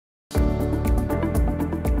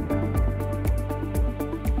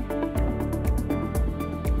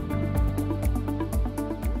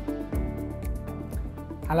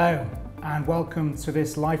Hello and welcome to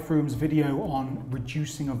this Life Rooms video on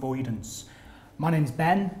reducing avoidance. My name's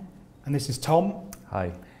Ben and this is Tom.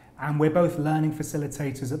 Hi. And we're both learning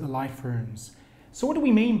facilitators at the Life Rooms. So what do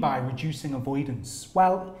we mean by reducing avoidance?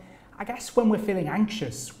 Well, I guess when we're feeling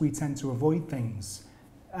anxious, we tend to avoid things.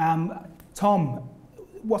 Tom,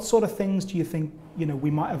 what sort of things do you think we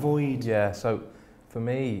might avoid? Yeah, so for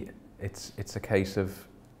me, it's a case of,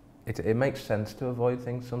 it makes sense to avoid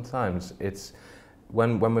things sometimes. It's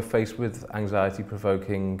when we're faced with anxiety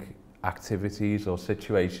provoking activities or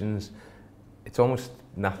situations, it's almost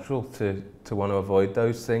natural to want to avoid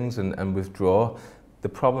those things and withdraw. The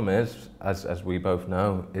problem is, as we both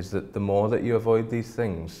know, is that the more that you avoid these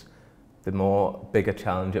things, the more bigger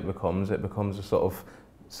challenge it becomes. It becomes a sort of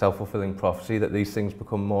self-fulfilling prophecy that these things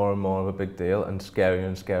become more and more of a big deal and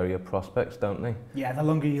scarier prospects, don't they? Yeah, the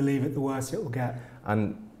longer you leave it, the worse it will get.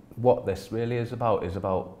 And what this really is about,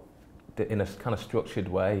 in a kind of structured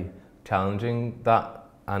way, challenging that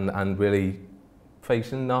and really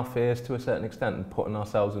facing our fears to a certain extent and putting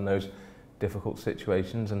ourselves in those difficult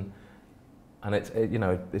situations. And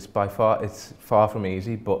it's far from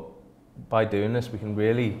easy, but by doing this, we can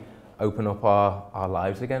really open up our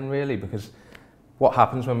lives again, really, because what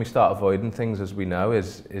happens when we start avoiding things, as we know,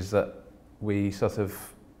 is that we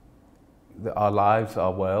our lives,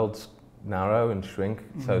 our worlds narrow and shrink,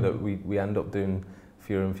 so that we end up doing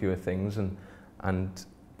fewer and fewer things, and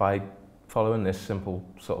by following this simple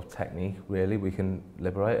sort of technique, really, we can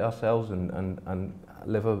liberate ourselves and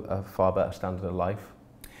live a far better standard of life.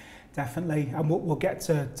 Definitely, and we'll get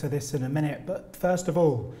to this in a minute, but first of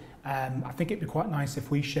all, I think it'd be quite nice if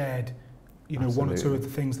we shared one or two of the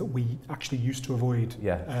things that we actually used to avoid,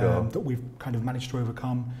 sure. that we've kind of managed to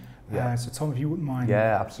overcome. Yeah. So Tom, if you wouldn't mind.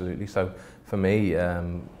 Yeah, absolutely. So for me,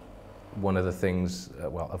 one of the things,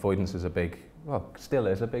 avoidance is still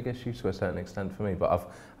is a big issue to a certain extent for me, but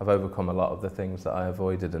I've overcome a lot of the things that I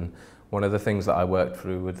avoided, and one of the things that I worked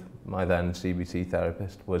through with my then CBT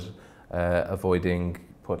therapist was avoiding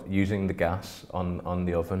using the gas on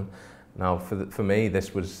the oven. Now, for me,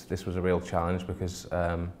 this was a real challenge because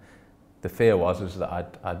the fear was that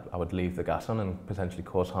I would leave the gas on and potentially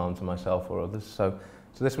cause harm to myself or others. So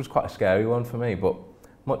this was quite a scary one for me, but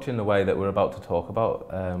much in the way that we're about to talk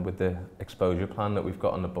about with the exposure plan that we've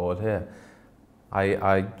got on the board here,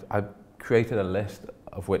 I created a list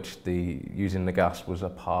of which using the gas was a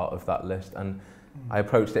part of that list, and I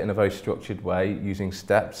approached it in a very structured way using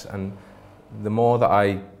steps, and the more that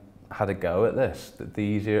I had a go at this, the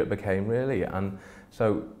easier it became, really. And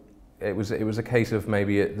so it was a case of,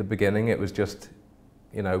 maybe at the beginning it was just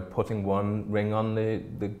putting one ring on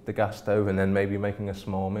the gas stove and then maybe making a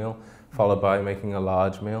small meal, followed by making a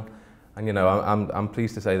large meal. And I'm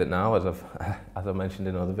pleased to say that now, as I've mentioned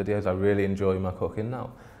in other videos, I really enjoy my cooking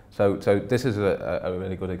now. So this is a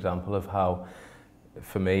really good example of how,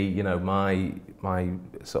 for me, my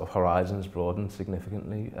sort of horizons broadened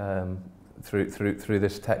significantly through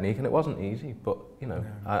this technique, and it wasn't easy, but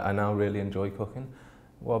I now really enjoy cooking.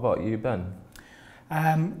 What about you, Ben?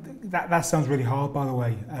 That sounds really hard, by the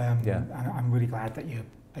way. Yeah. And I'm really glad that you're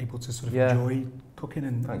able to sort of enjoy cooking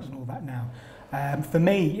and all that now. For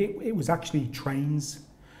me, it was actually trains.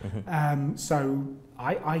 So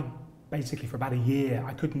I basically, for about a year,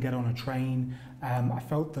 I couldn't get on a train. I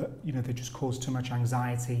felt that they just caused too much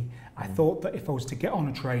anxiety. I thought that if I was to get on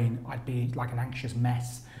a train, I'd be like an anxious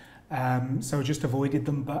mess. So I just avoided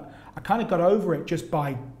them. But I kind of got over it just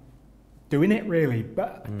by doing it, really.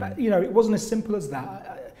 But it wasn't as simple as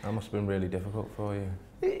that. That must have been really difficult for you.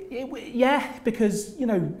 Yeah, because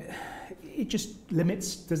it just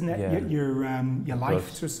limits, doesn't it, your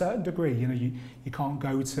life to a certain degree. You can't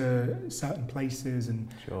go to certain places and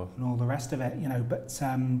all the rest of it. But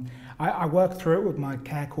I worked through it with my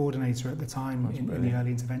care coordinator at the time in the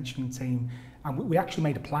early intervention team, and we actually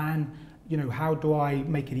made a plan. How do I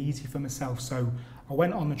make it easy for myself? So I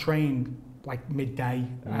went on the train like midday,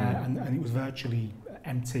 and it was virtually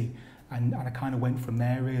empty, and I kind of went from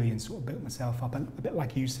there, really, and sort of built myself up a bit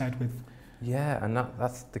like you said with. Yeah, and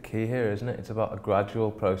that's the key here, isn't it? It's about a gradual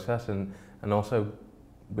process, and also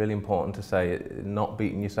really important to say, not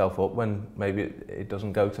beating yourself up when maybe it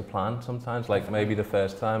doesn't go to plan sometimes. Like maybe the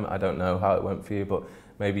first time, I don't know how it went for you, but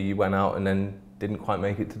maybe you went out and then didn't quite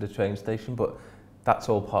make it to the train station, but that's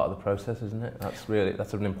all part of the process, isn't it?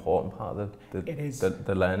 That's an important part of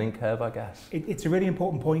the learning curve, I guess. It's a really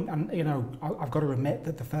important point, and I've got to admit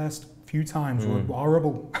that the first few times were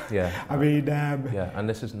horrible. Yeah. I mean. And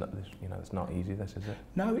this is not, it's not easy. This is it.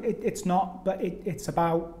 No, it's not. But it's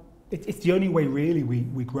about it's the only way really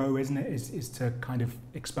we grow, isn't it? Is to kind of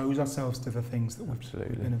expose ourselves to the things that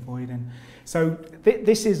we've been avoiding. So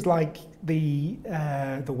this is like the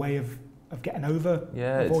way of getting over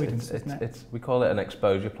avoidance, isn't it? We call it an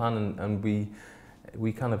exposure plan, and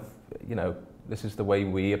we kind of, you know, this is the way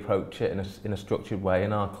we approach it in a structured way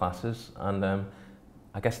in our classes. And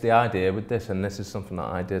I guess the idea with this, and this is something that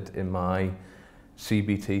I did in my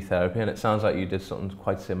CBT therapy, and it sounds like you did something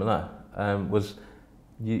quite similar, was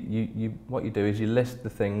what you do is you list the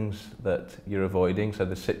things that you're avoiding, so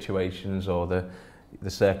the situations or the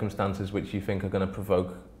circumstances which you think are going to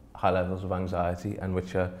provoke high levels of anxiety and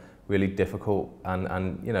which are really difficult,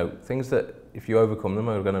 and you know, things that if you overcome them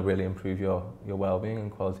are going to really improve your well-being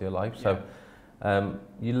and quality of life. So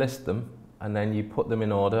you list them, and then you put them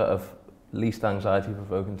in order of least anxiety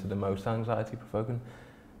provoking to the most anxiety provoking.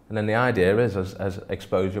 And then the idea is, as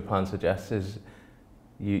exposure plan suggests, is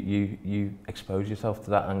you expose yourself to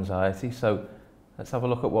that anxiety. So let's have a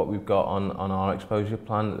look at what we've got on our exposure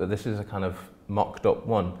plan. This is a kind of mocked up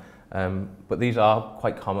one, but these are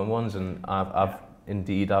quite common ones, and I've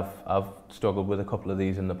struggled with a couple of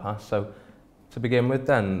these in the past. So to begin with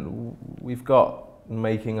then, we've got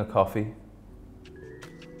making a coffee.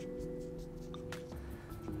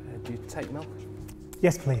 Do you take milk?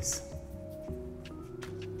 Yes, please.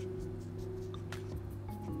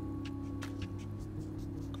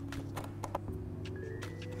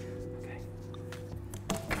 Okay.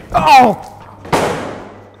 Oh!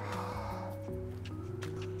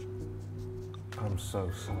 I'm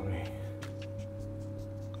so sorry.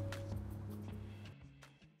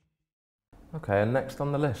 Okay, and next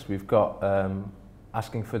on the list we've got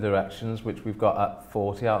asking for directions, which we've got at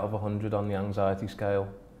 40 out of 100 on the anxiety scale.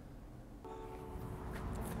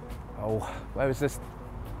 Oh, where is this?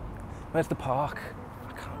 Where's the park?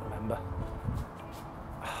 I can't remember.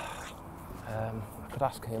 I could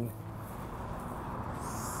ask him.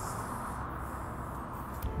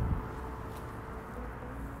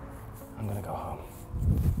 I'm gonna go home.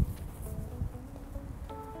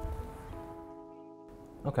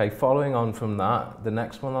 Okay, following on from that, the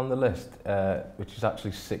next one on the list, which is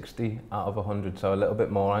actually 60 out of 100, so a little bit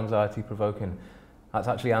more anxiety provoking, that's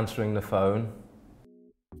actually answering the phone.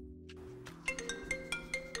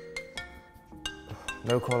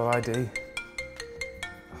 No caller ID.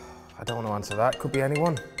 I don't want to answer that. Could be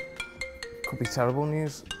anyone. Could be terrible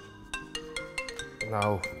news.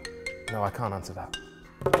 No, I can't answer that.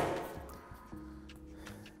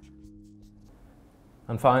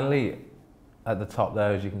 And finally, at the top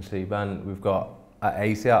there, as you can see, Ben, we've got at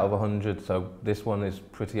 80 out of 100, so this one is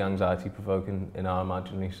pretty anxiety provoking in our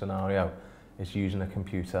imaginary scenario. It's using a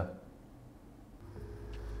computer.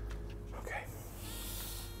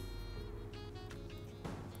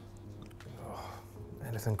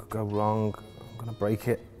 Anything could go wrong. I'm going to break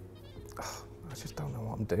it. Oh, I just don't know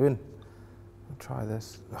what I'm doing. I'll try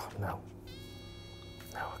this. Oh, no.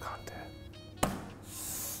 No, I can't do it.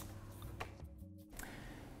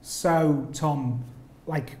 So, Tom,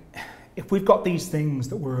 like, if we've got these things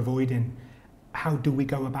that we're avoiding, how do we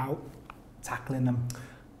go about tackling them?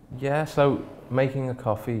 Yeah, so making a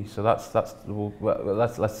coffee. So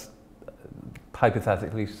let's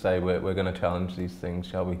hypothetically say we're going to challenge these things,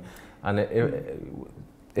 shall we? And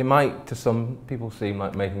it might, to some people, seem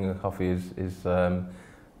like making a coffee is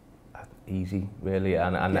easy, really,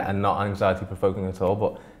 and not anxiety provoking at all.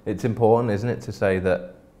 But it's important, isn't it, to say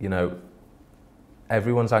that, you know,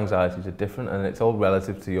 everyone's anxieties are different, and it's all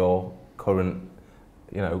relative to your current,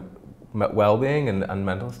 you know, well-being and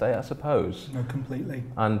mental state, I suppose. No, completely.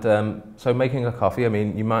 And so making a coffee, I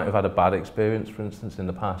mean, you might have had a bad experience, for instance, in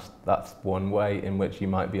the past. That's one way in which you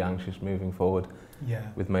might be anxious moving forward. Yeah.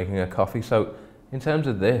 With making a coffee. So in terms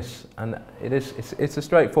of this, and it's a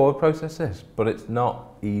straightforward process, this, but it's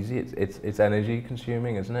not easy. It's energy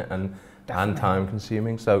consuming, isn't it? And time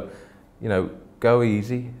consuming. So, you know, go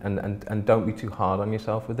easy and don't be too hard on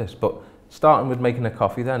yourself with this. But starting with making a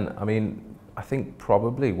coffee then, I mean, I think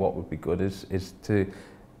probably what would be good is to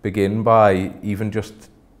begin by even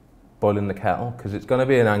just boiling the kettle, because it's going to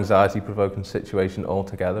be an anxiety provoking situation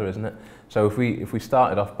altogether, isn't it? So if we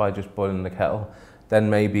started off by just boiling the kettle, then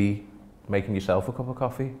maybe making yourself a cup of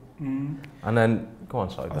coffee, and then go on.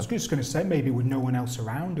 Sorry, I was just going to say, maybe with no one else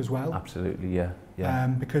around as well. Absolutely, yeah.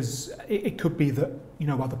 Because it could be that, you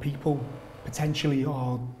know, other people potentially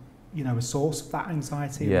are, you know, a source of that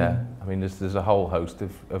anxiety. Yeah, I mean, there's a whole host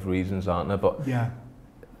of reasons, aren't there? But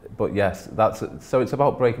but yes, so it's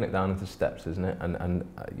about breaking it down into steps, isn't it? And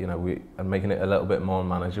you know, and making it a little bit more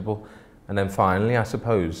manageable, and then finally, I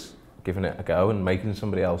suppose, giving it a go and making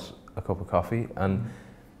somebody else a cup of coffee.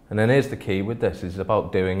 And then here's the key with this, is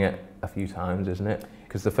about doing it a few times, isn't it?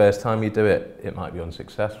 Because the first time you do it, it might be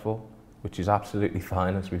unsuccessful, which is absolutely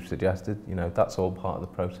fine, as we've suggested. You know, that's all part of the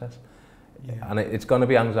process. Yeah. And it's going to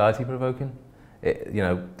be anxiety provoking. You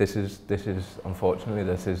know, this is unfortunately,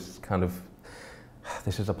 this is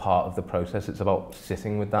a part of the process. It's about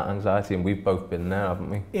sitting with that anxiety, and we've both been there, haven't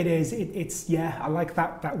we? It is. It's yeah. I like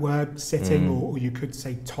that word, sitting, or you could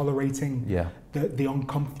say tolerating. Yeah. The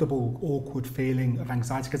uncomfortable, awkward feeling of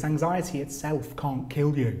anxiety, because anxiety itself can't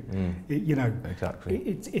kill you. You know. Exactly.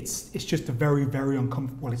 It's just a very, very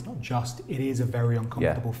uncomfortable. Well, it's not just. It is a very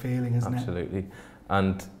uncomfortable feeling, isn't it? Absolutely.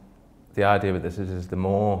 And the idea with this is the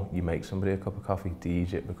more you make somebody a cup of coffee, the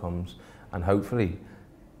easier it becomes. And hopefully,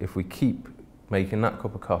 if we keep making that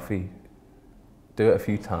cup of coffee, do it a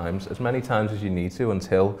few times, as many times as you need to,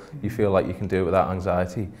 until you feel like you can do it without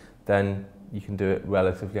anxiety, then you can do it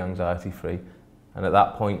relatively anxiety-free. And at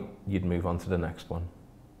that point, you'd move on to the next one.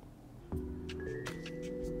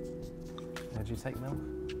 Did you take milk?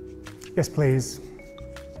 Yes, please.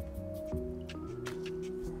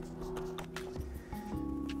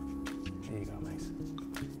 Here you go, mate.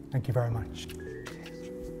 Thank you very much.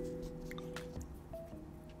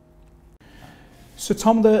 So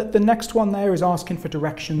Tom, the next one there is asking for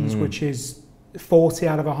directions, which is 40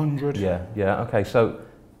 out of 100. Yeah, okay. So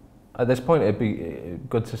at this point, it'd be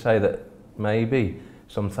good to say that maybe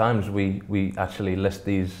sometimes we actually list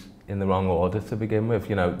these in the wrong order to begin with.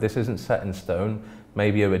 You know, this isn't set in stone.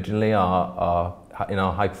 Maybe originally in our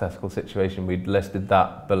hypothetical situation, we'd listed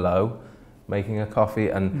that below making a coffee,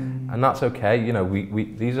 and that's okay. You know,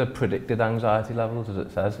 these are predicted anxiety levels, as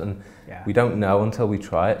it says, and we don't know until we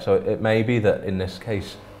try it. So it may be that in this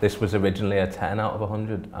case, this was originally a 10 out of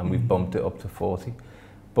 100, and we've bumped it up to 40.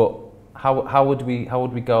 But how would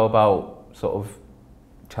we go about sort of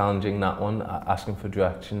challenging that one, asking for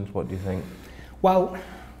directions? What do you think? Well,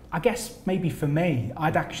 I guess maybe for me,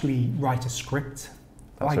 I'd actually write a script.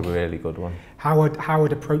 That's like a really good one. How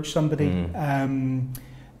I'd approach somebody.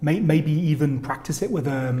 Maybe even practice it with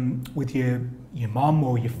your mum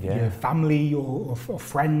or your family or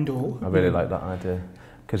friend. I really like that idea,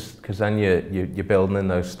 because then you're building in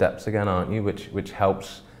those steps again, aren't you? Which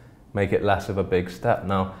helps make it less of a big step.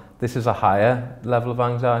 Now, this is a higher level of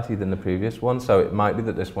anxiety than the previous one, so it might be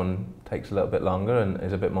that this one takes a little bit longer and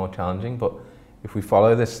is a bit more challenging. But if we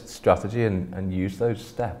follow this strategy and use those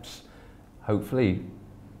steps, hopefully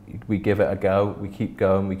we give it a go. We keep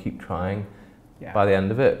going. We keep trying. Yeah. By the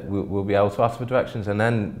end of it, we'll be able to ask for directions. And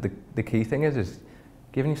then the key thing is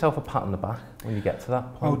giving yourself a pat on the back when you get to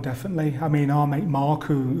that point. Oh, definitely. I mean, our mate Mark,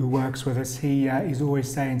 who works with us, he's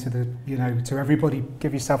always saying to everybody,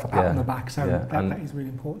 give yourself a pat on the back. So that is really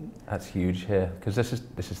important. That's huge here, because this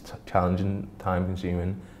is challenging,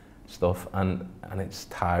 time-consuming stuff, and it's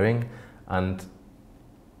tiring. And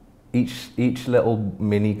each little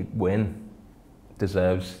mini win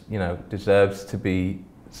deserves to be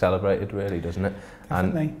celebrated, really, doesn't it?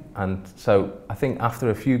 Definitely. And so I think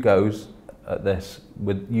after a few goes at this,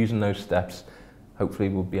 with using those steps, hopefully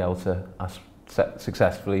we'll be able to ask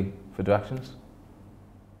successfully for directions.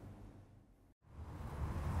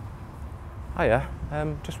 Hiya,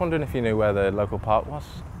 just wondering if you knew where the local park was?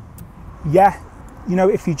 Yeah, you know,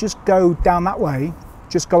 if you just go down that way,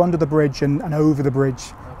 just go under the bridge and over the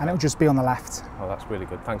bridge, and it'll just be on the left. Oh, that's really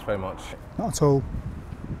good. Thanks very much. Not at all.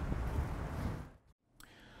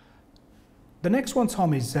 The next one,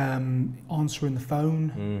 Tom, is answering the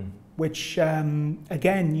phone, which,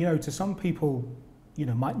 again, you know, to some people, you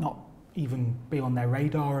know, might not even be on their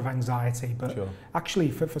radar of anxiety, but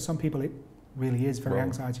actually for some people it really is very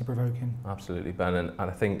anxiety provoking. Absolutely, Ben, and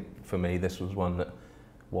I think for me this was one that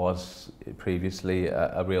was previously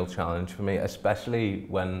a real challenge for me, especially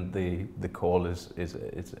when the call is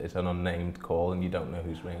an unnamed call and you don't know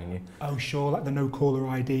who's ringing you. Oh sure, like the no caller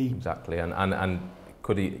ID. Exactly, and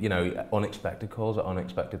could he, you know, unexpected calls at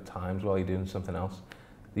unexpected times while you're doing something else.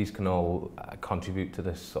 These can all contribute to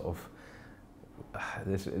this sort of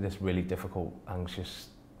this really difficult, anxious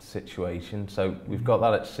situation. So we've got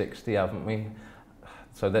that at 60, haven't we?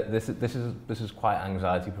 So this is quite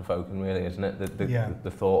anxiety provoking, really, isn't it? The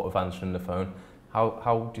thought of answering the phone.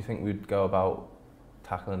 How do you think we'd go about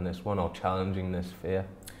tackling this one or challenging this fear?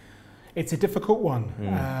 It's a difficult one.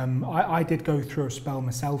 I did go through a spell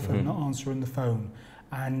myself of not answering the phone.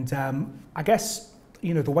 And I guess,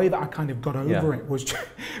 you know, the way that I kind of got over it was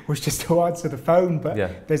just to answer the phone.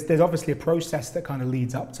 But there's obviously a process that kind of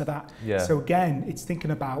leads up to that. So again, it's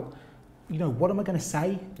thinking about, you know, what am I going to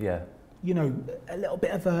say? You know, a little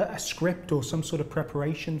bit of a script or some sort of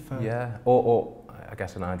preparation for... Or I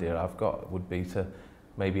guess an idea I've got would be to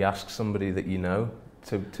maybe ask somebody that you know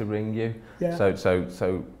to ring you.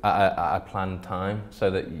 So at a planned time,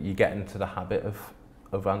 so that you get into the habit of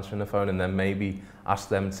of answering the phone, and then maybe ask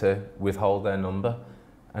them to withhold their number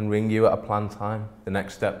and ring you at a planned time. The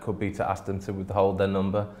next step could be to ask them to withhold their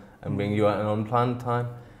number and ring you at an unplanned time.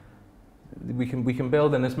 We can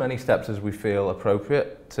build in as many steps as we feel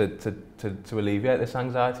appropriate to alleviate this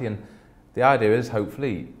anxiety, and the idea is,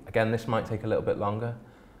 hopefully, again, this might take a little bit longer.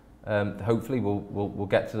 Hopefully we'll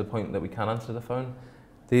get to the point that we can answer the phone.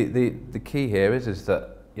 The key here is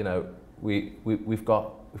that, you know, we've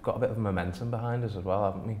got a bit of momentum behind us as well,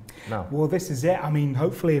 haven't we? No. Well, this is it. I mean,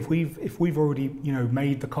 hopefully, if we've already, you know,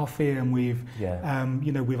 made the coffee and we've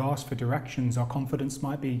you know, we've asked for directions, our confidence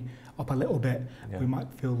might be up a little bit. Yeah. We might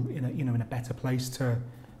feel in a better place to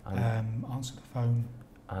answer the phone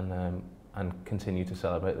and continue to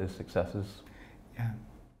celebrate the successes. Yeah.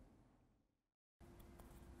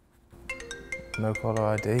 No caller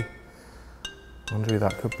ID. Wonder who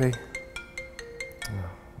that could be.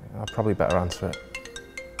 I'll probably better answer it.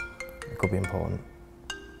 It could be important.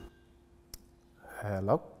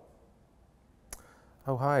 Hello?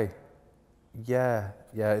 Oh, hi. Yeah,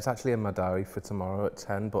 it's actually in my diary for tomorrow at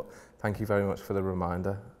 10, but thank you very much for the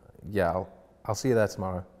reminder. Yeah, I'll see you there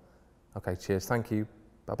tomorrow. Okay, cheers, thank you.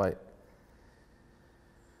 Bye-bye.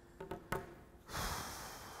 That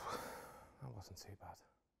wasn't too bad.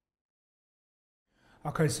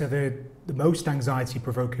 Okay, so the most anxiety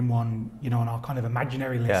provoking one, you know, on our kind of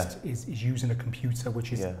imaginary list is using a computer,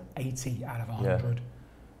 which is 80 out of 100. Yeah.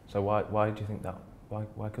 So why do you think that?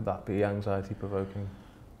 Why could that be anxiety provoking?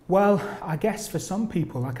 Well, I guess for some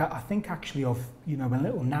people, like I think actually of, you know, my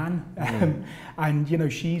little nan, and you know,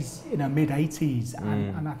 she's in her mid-80s,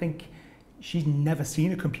 and I think she's never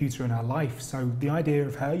seen a computer in her life, so the idea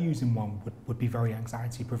of her using one would be very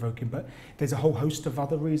anxiety provoking. But there's a whole host of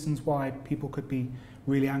other reasons why people could be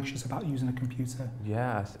really anxious about using a computer.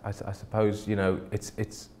 Yeah, I suppose, you know,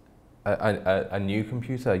 it's a new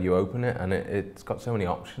computer, you open it and it's got so many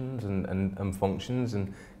options and functions,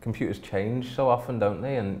 and computers change so often, don't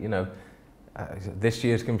they? And, you know, this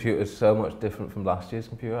year's computer is so much different from last year's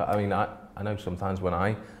computer. I mean, I know sometimes when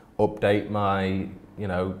I update my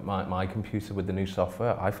computer with the new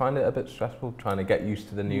software, I find it a bit stressful trying to get used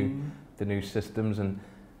to the new systems. And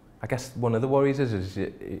I guess one of the worries is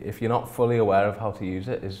if you're not fully aware of how to use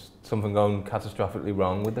it, is something going catastrophically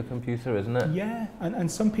wrong with the computer, isn't it? Yeah, and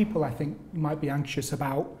some people, I think, might be anxious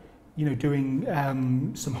about, you know, doing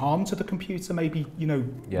some harm to the computer, maybe, you know,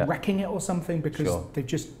 wrecking it or something, because they've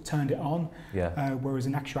just turned it on. Yeah. Whereas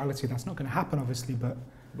in actuality, that's not going to happen, obviously, but...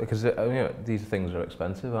 Because, you know, these things are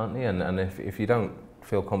expensive, aren't they? And if you don't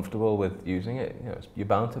feel comfortable with using it, you know, you're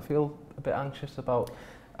bound to feel a bit anxious about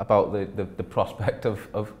the prospect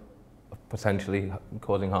of potentially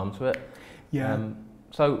causing harm to it. Yeah.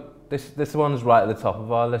 So this one's right at the top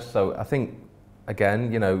of our list. So I think,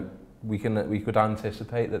 again, you know, we could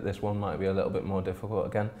anticipate that this one might be a little bit more difficult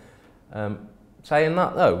again. Saying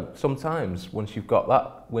that though, sometimes once you've got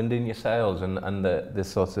that wind in your sails and the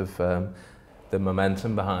sort of the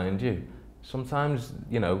momentum behind you, sometimes,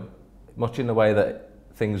 you know, much in the way that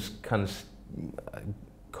things can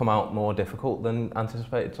come out more difficult than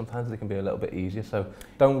anticipated, sometimes they can be a little bit easier. So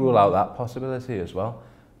don't rule out that possibility as well.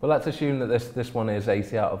 But let's assume that this one is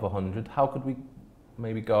 80 out of 100. How could we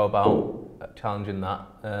maybe go about challenging that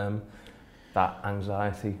that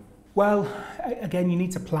anxiety? Well, again, you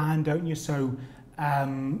need to plan, don't you? So,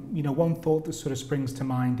 you know, one thought that sort of springs to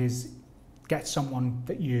mind is get someone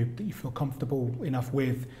that you feel comfortable enough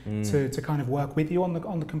with to kind of work with you on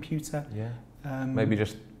the computer. Yeah. Maybe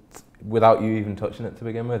just without you even touching it to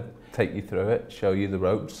begin with, take you through it, show you the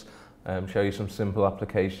ropes, show you some simple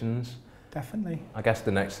applications. Definitely. I guess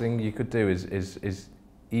the next thing you could do is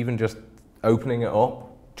even just opening it up,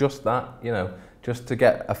 just that, you know, just to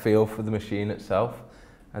get a feel for the machine itself,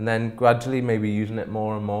 and then gradually maybe using it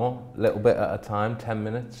more and more, a little bit at a time, 10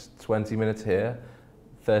 minutes, 20 minutes here,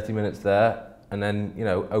 30 minutes there, and then, you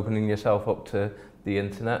know, opening yourself up to the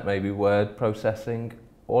internet, maybe word processing,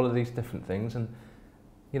 all of these different things. And,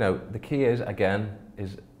 you know, the key is, again,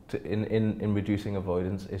 is to, in reducing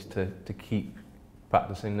avoidance, is to keep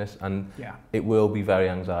practicing this, and it will be very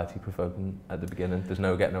anxiety provoking at the beginning. There's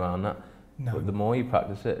no getting around that. No. But the more you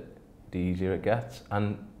practice it, the easier it gets.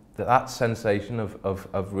 And that sensation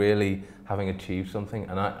of really having achieved something,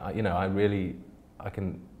 and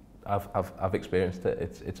I've experienced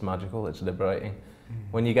it. It's magical. It's liberating.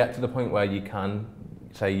 When you get to the point where you can,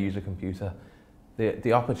 say, use a computer,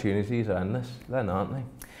 the opportunities are endless, then, aren't they?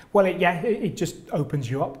 Well, it just opens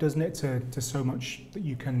you up, doesn't it, to so much that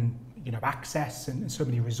you can, you know, access, and so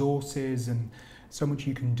many resources and so much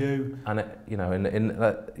you can do. And it, you know, in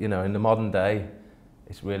the modern day,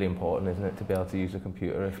 it's really important, isn't it, to be able to use a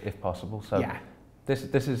computer if possible. So this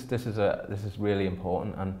is really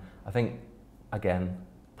important, and I think again,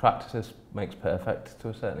 practice makes perfect to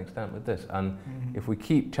a certain extent with this, and if we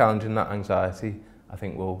keep challenging that anxiety, I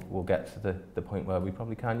think we'll get to the point where we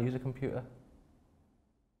probably can use a computer.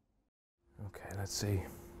 Okay, let's see.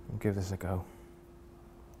 We'll give this a go.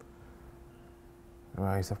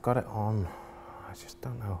 Right, I've got it on. I just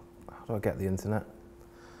don't know. How do I get the internet?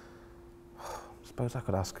 I suppose I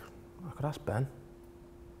could ask Ben.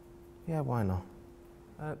 Yeah, why not?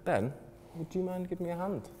 Ben, would you mind giving me a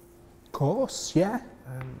hand? Of course, yeah.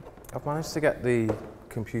 I've managed to get the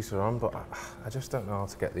computer on, but I just don't know how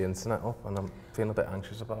to get the internet up, and I'm feeling a bit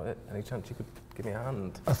anxious about it. Any chance you could give me a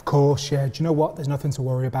hand? Of course, yeah. Do you know what? There's nothing to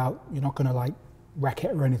worry about. You're not going to like wreck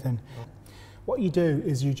it or anything. No. What you do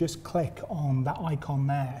is you just click on that icon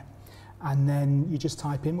there, and then you just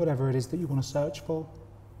type in whatever it is that you want to search for.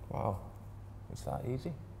 Wow, it's that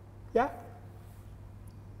easy? Yeah.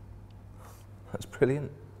 That's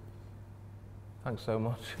brilliant. Thanks so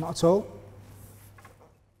much. Not at all.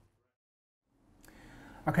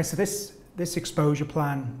 Okay, so this exposure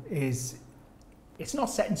plan it's not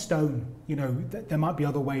set in stone. You know, there might be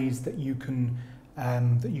other ways that you can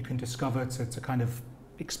discover to kind of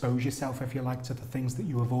expose yourself, if you like, to the things that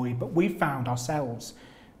you avoid. But we've found ourselves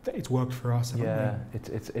that it's worked for us, haven't we?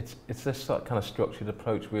 It's this sort of kind of structured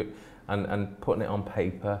approach and putting it on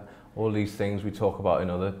paper. All these things we talk about in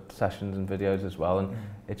other sessions and videos as well, and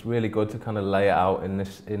it's really good to kind of lay it out in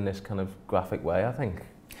this kind of graphic way, I think.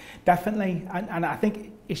 Definitely, and I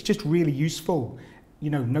think it's just really useful, you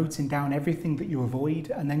know, noting down everything that you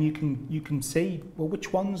avoid, and then you can see, well,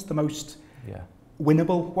 which one's the most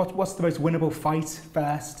winnable. What's the most winnable fight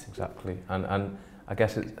first? Exactly, and I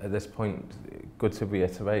guess it's, at this point, good to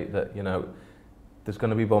reiterate that, you know, there's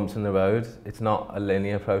going to be bumps in the road. It's not a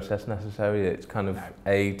linear process necessarily. It's kind of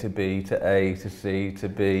A to B to A to C to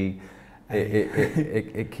B.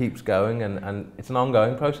 It keeps going, and it's an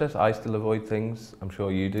ongoing process. I still avoid things. I'm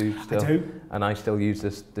sure you do still. I do. And I still use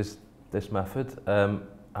this method,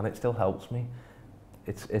 and it still helps me.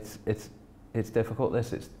 It's difficult.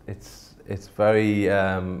 It's very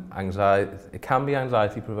anxiety. It can be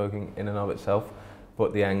anxiety provoking in and of itself,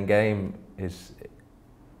 but the end game is.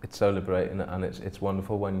 It's so liberating, and it's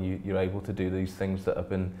wonderful when you're able to do these things that have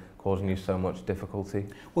been causing you so much difficulty.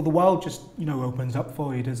 Well, the world just, you know, opens up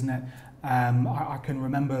for you, doesn't it? I can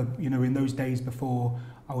remember, you know, in those days before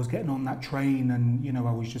I was getting on that train, and, you know,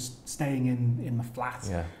 I was just staying in the flat.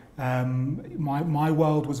 Yeah. My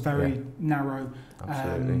world was very narrow,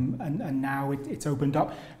 and now it's opened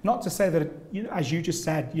up. Not to say that, you know, as you just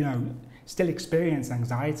said, you know, still experience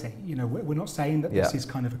anxiety. You know, we're not saying that this is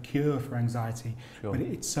kind of a cure for anxiety, but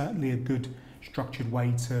it's certainly a good structured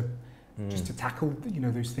way to just to tackle, you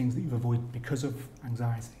know, those things that you avoid because of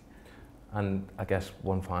anxiety. And I guess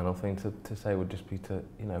one final thing to say would just be to,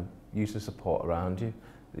 you know, use the support around you.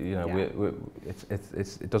 You know,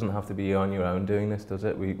 it doesn't have to be you on your own doing this, does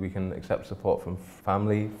it? We can accept support from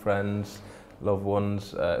family, friends, loved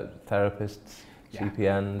ones, therapists,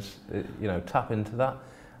 CPNs. You know, tap into that.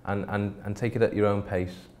 And take it at your own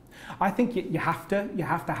pace. I think you have to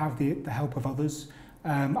have the help of others.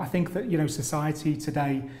 I think that, you know, society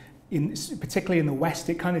today, particularly in the West,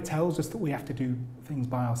 it kind of tells us that we have to do things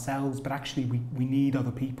by ourselves, but actually we need other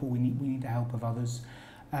people. We need the help of others.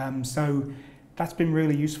 So that's been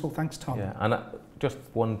really useful. Thanks, Tom. Yeah, and just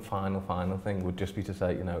one final thing would just be to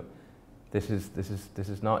say, you know, this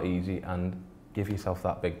is not easy, and give yourself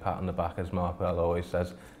that big pat on the back, as Mark Bell always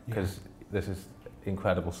says, because this is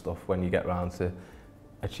incredible stuff when you get around to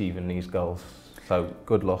achieving these goals. So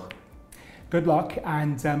good luck. Good luck,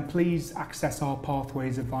 and please access our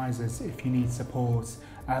Pathways advisors if you need support.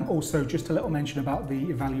 Also, just a little mention about the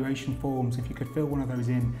evaluation forms. If you could fill one of those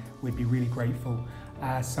in, we'd be really grateful.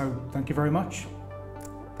 So thank you very much.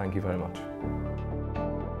 Thank you very much.